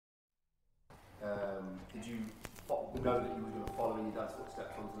Did you know that you were going to follow in your dad's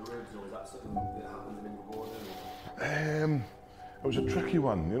footsteps onto the rigs, or was that something that happened in Gordon? It was a tricky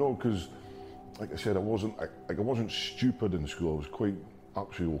one, you know, because, like I said, I wasn't stupid in school. I was quite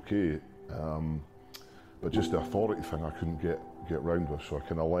actually okay, but just the authority thing I couldn't get round with, so I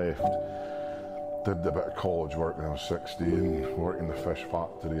kind of left. Did a bit of college work when I was 16, worked in the fish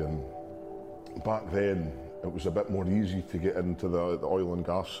factory, and back then it was a bit more easy to get into the oil and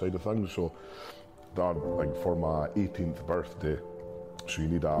gas side of things. So Dad, like for my 18th birthday, so you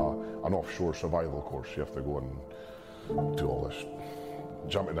need an offshore survival course. You have to go and do all this,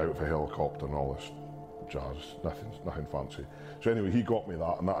 jumping out of a helicopter and all this jazz, nothing fancy. So anyway, he got me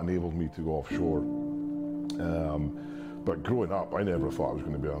that, and that enabled me to go offshore. But growing up, I never thought I was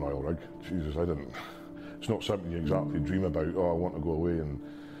going to be on an oil rig. Jesus, I didn't. It's not something you exactly dream about. Oh, I want to go away and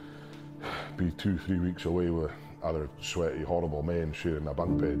be 2-3 weeks away with other sweaty, horrible men sharing a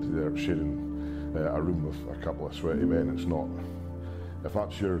bunk bed, sharing a room with a couple of sweaty men. It's not. If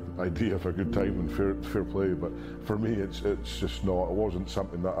that's your idea of a good time, then fair play. But for me, it's just not. It wasn't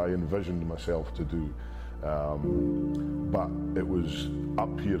something that I envisioned myself to do. But it was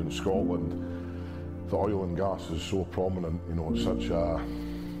up here in Scotland. The oil and gas is so prominent, you know, it's such a...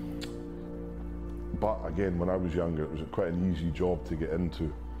 But again, when I was younger, it was quite an easy job to get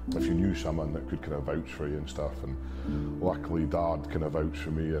into if you knew someone that could kind of vouch for you and stuff. And luckily Dad kind of vouched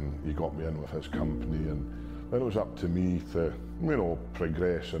for me, and he got me in with his company, and then it was up to me to, you know,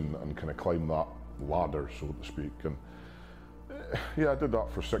 progress and kind of climb that ladder, so to speak. And yeah, I did that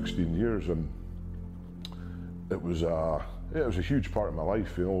for 16 years, and it was a huge part of my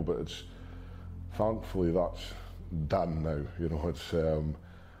life, you know, but thankfully that's done now, you know.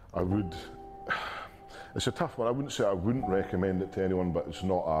 It's a tough one. I wouldn't say I wouldn't recommend it to anyone, but it's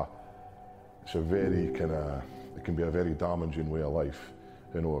a very it can be a very damaging way of life,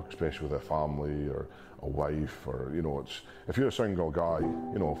 you know, especially with a family or a wife, or, you know, if you're a single guy,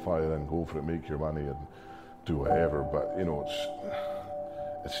 you know, fire in, go for it, make your money and do whatever, but, you know,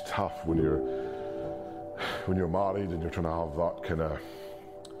 it's tough when you're married and you're trying to have that kind of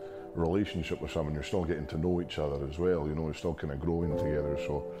relationship with someone. You're still getting to know each other as well, you know, you're still kind of growing together.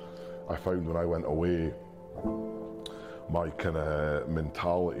 So I found when I went away, my kind of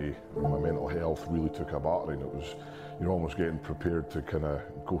mentality, my mental health really took a battering. You're almost getting prepared to kind of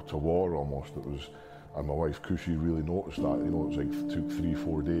go to war almost. And my wife Cushy really noticed that, you know. It was like, took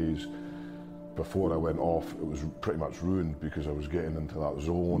 3-4 days before I went off. It was pretty much ruined because I was getting into that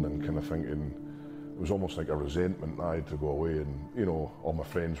zone and kind of thinking, it was almost like a resentment. I had to go away, and, you know, all my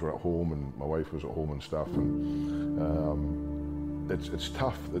friends were at home and my wife was at home and stuff, and it's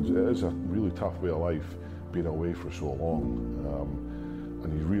tough. It is a really tough way of life, being away for so long,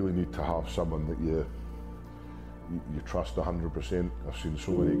 and you really need to have someone that you trust 100%. I've seen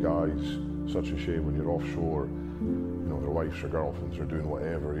so many guys, such a shame when you're offshore, you know, their wives or girlfriends are doing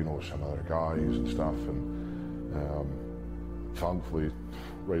whatever, you know, some other guys and stuff, and thankfully,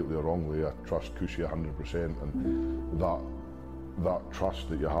 rightly or wrongly, I trust Cushy 100%, and that trust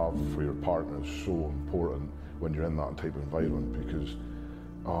that you have for your partner is so important when you're in that type of environment, because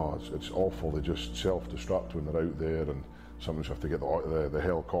it's awful. They just self-destruct when they're out there, and sometimes you have to get the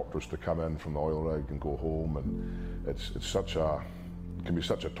helicopters to come in from the oil rig and go home, and it can be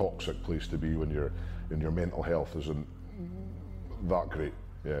such a toxic place to be when your mental health isn't that great.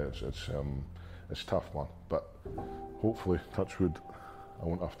 Yeah, it's tough, man, but hopefully, touch wood, I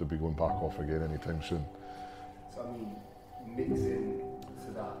won't have to be going back off again anytime soon. So I mean, mixing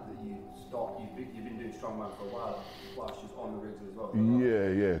to that you've been doing strongman for a while, whilst you're on the rigs as well.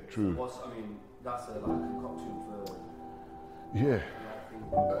 Yeah, true. So that's a concoction for... Yeah.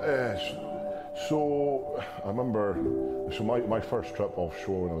 So I remember, my first trip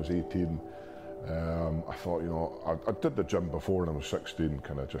offshore when I was 18, I thought, you know, I did the gym before when I was 16,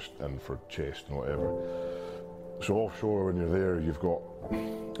 kind of just in for chest and whatever. So offshore, when you're there,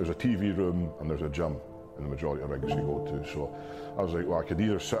 there's a TV room and there's a gym in the majority of rigs you go to. So I was like, well, I could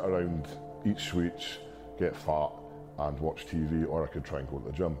either sit around, eat sweets, get fat and watch TV, or I could try and go to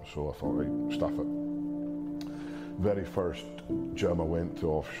the gym. So I thought, right, stuff it. Very first gym I went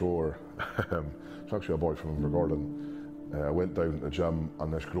to offshore, it's actually a boy from Invergordon. I went down to the gym,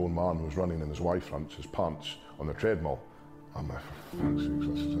 and this grown man was running in his Y-fronts, his pants, on the treadmill. I'm like, for fuck's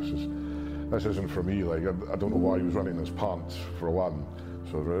sake, this isn't for me. Like, I don't know why he was running in his pants, for one.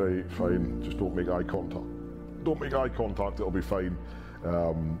 So right, fine, just don't make eye contact. Don't make eye contact, it'll be fine.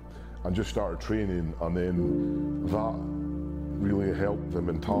 And just started training, and then that really helped the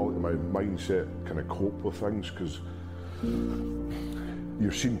mentality, my mindset, kind of cope with things, because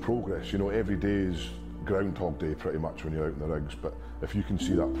you're seeing progress. You know, every day is Groundhog Day pretty much when you're out in the rigs, but if you can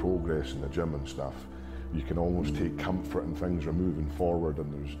see that progress in the gym and stuff, you can almost take comfort in things are moving forward,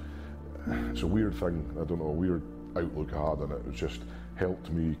 and it's a weird thing, I don't know, a weird outlook I had on it. It just helped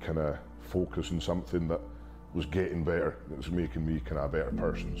me kind of focus on something that was getting better, it was making me kind of a better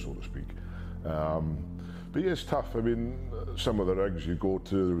person, so to speak. But yeah, it's tough. I mean, some of the rigs you go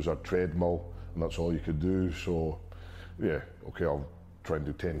to, there was a treadmill and that's all you could do, so yeah, okay, I'll try and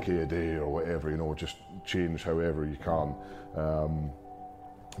do 10k a day or whatever, you know, just change however you can.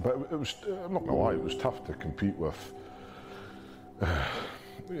 But it was, I'm not gonna lie, it was tough to compete with.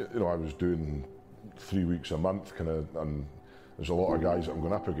 You know, I was doing 3 weeks a month, kind of, and there's a lot of guys that I'm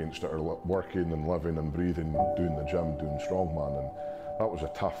going up against that are working and living and breathing, doing the gym, doing strongman, and that was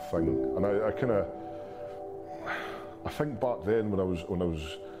a tough thing. And I kind of, I think back then when I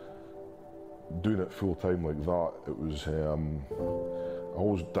was doing it full time like that, it was, I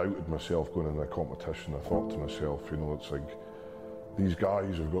always doubted myself going into a competition. I thought to myself, you know, it's like, these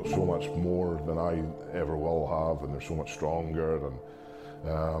guys have got so much more than I ever will have, and they're so much stronger,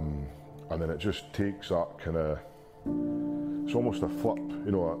 and then it just takes that kind of, it's almost a flip,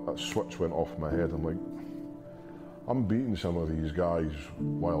 you know, a switch went off my head. I'm like, I'm beating some of these guys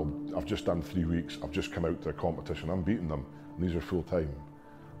while I've just done 3 weeks, I've just come out to a competition, I'm beating them, and these are full time.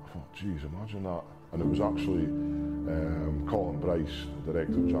 I thought, geez, imagine that. And it was actually Colin Bryce, the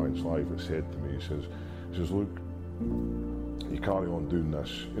director of Giants Live, that said to me, he says, look, you carry on doing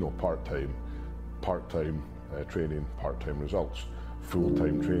this, you know, part-time training, part-time results,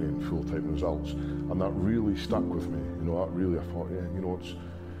 full-time training, full-time results, and that really stuck with me. You know, that really, I thought, yeah, you know,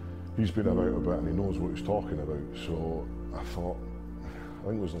 he's been about a bit and he knows what he's talking about. So I thought, I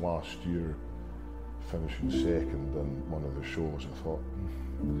think it was last year, finishing second in one of the shows, I thought,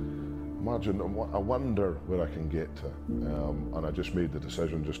 imagine, I wonder where I can get to, and I just made the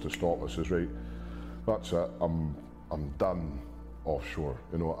decision just to stop. I says, right, that's it, I'm done offshore.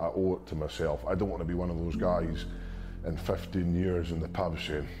 You know, I owe it to myself. I don't want to be one of those guys in 15 years in the pub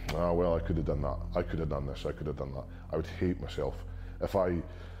saying, well, I could have done that, I could have done this, I could have done that. I would hate myself if I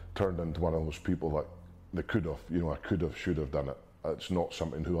turned into one of those people that they could have, you know, I could have, should have done it. It's not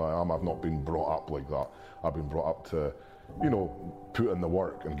something who I am. I've not been brought up like that. I've been brought up to, you know, put in the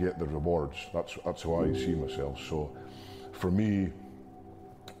work and get the rewards. That's how I see myself. So for me,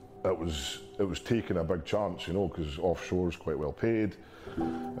 it was taking a big chance, you know, because offshore is quite well paid,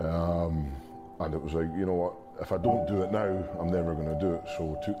 and it was like, you know what, if I don't do it now, I'm never going to do it.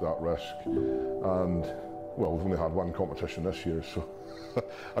 So took that risk, and well, we've only had one competition this year, so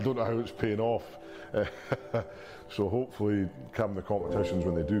I don't know how it's paying off. So hopefully, come the competitions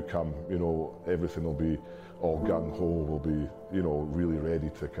when they do come, you know, everything will be all gung ho. We'll be, you know, really ready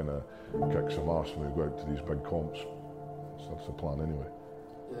to kind of kick some ass when we go out to these big comps. So that's the plan, anyway.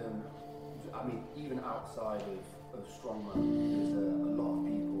 I mean, even outside of strongman, there's a lot of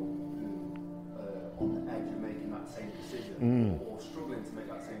people who are on the edge of making that same decision, or struggling to make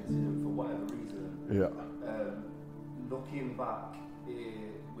that same decision for whatever reason. Yeah. Looking back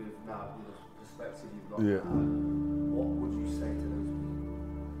with now the perspective you've got now, what would you say to those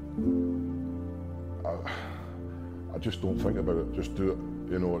people? I just don't think about it, just do it.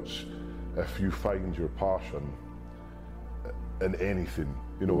 You know, it's, if you find your passion in anything,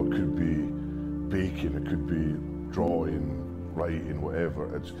 you know, it could be baking, it could be drawing, writing,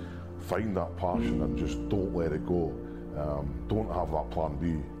 whatever. It's find that passion and just don't let it go. Don't have that plan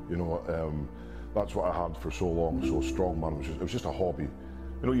B. You know, that's what I had for so long. So strongman it was just a hobby.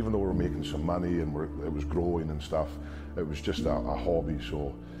 You know, even though we were making some money and it was growing and stuff, it was just a hobby.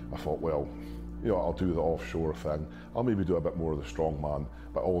 So I thought, well, you know, I'll do the offshore thing. I'll maybe do a bit more of the strongman,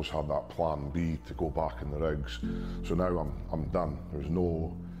 but always have that plan B to go back in the rigs. So now I'm done. There's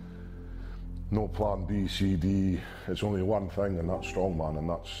no plan B, C, D. It's only one thing, and that's strongman, and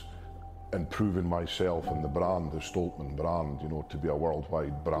that's improving myself and the brand, the Stoltman brand, you know, to be a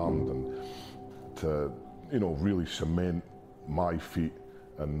worldwide brand, and to, you know, really cement my feet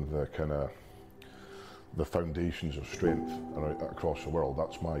and the kind of the foundations of strength across the world.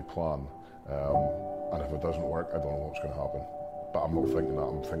 That's my plan. And if it doesn't work, I don't know what's going to happen. But I'm not thinking that.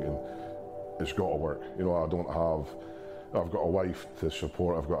 I'm thinking it's got to work. You know, I've got a wife to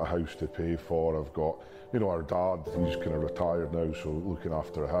support. I've got a house to pay for. I've got, you know, our dad. He's kind of retired now, so looking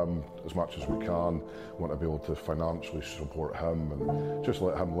after him as much as we can. Want to be able to financially support him and just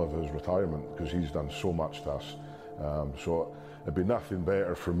let him live his retirement, because he's done so much to us. So it'd be nothing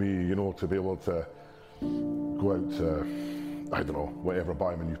better for me, you know, to be able to go out to, I don't know, whatever,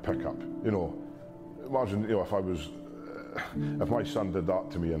 buy him a new pickup. You know, imagine, you know, if my son did that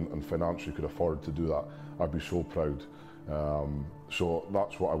to me and financially could afford to do that, I'd be so proud. So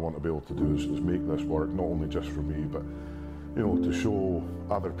that's what I want to be able to do is make this work, not only just for me, but you know, to show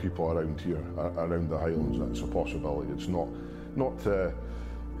other people around here, around the Highlands, that it's a possibility. It's not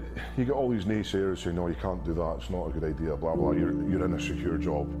you get all these naysayers saying, no, you can't do that, it's not a good idea, blah, blah, you're in a secure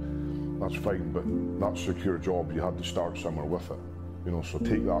job. That's fine, but that secure job, you had to start somewhere with it. You know, so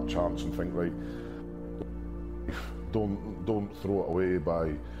take that chance and think, right, don't throw it away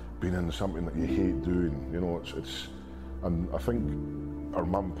by being in something that you hate doing. You know, and I think our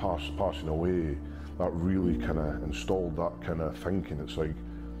mum passing away, that really kind of installed that kind of thinking. It's like,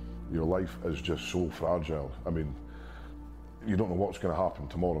 your life is just so fragile. I mean, you don't know what's going to happen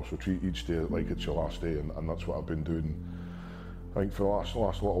tomorrow, so treat each day like it's your last day, and that's what I've been doing, I think, for the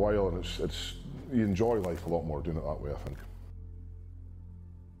last little while, and it's you enjoy life a lot more doing it that way, I think.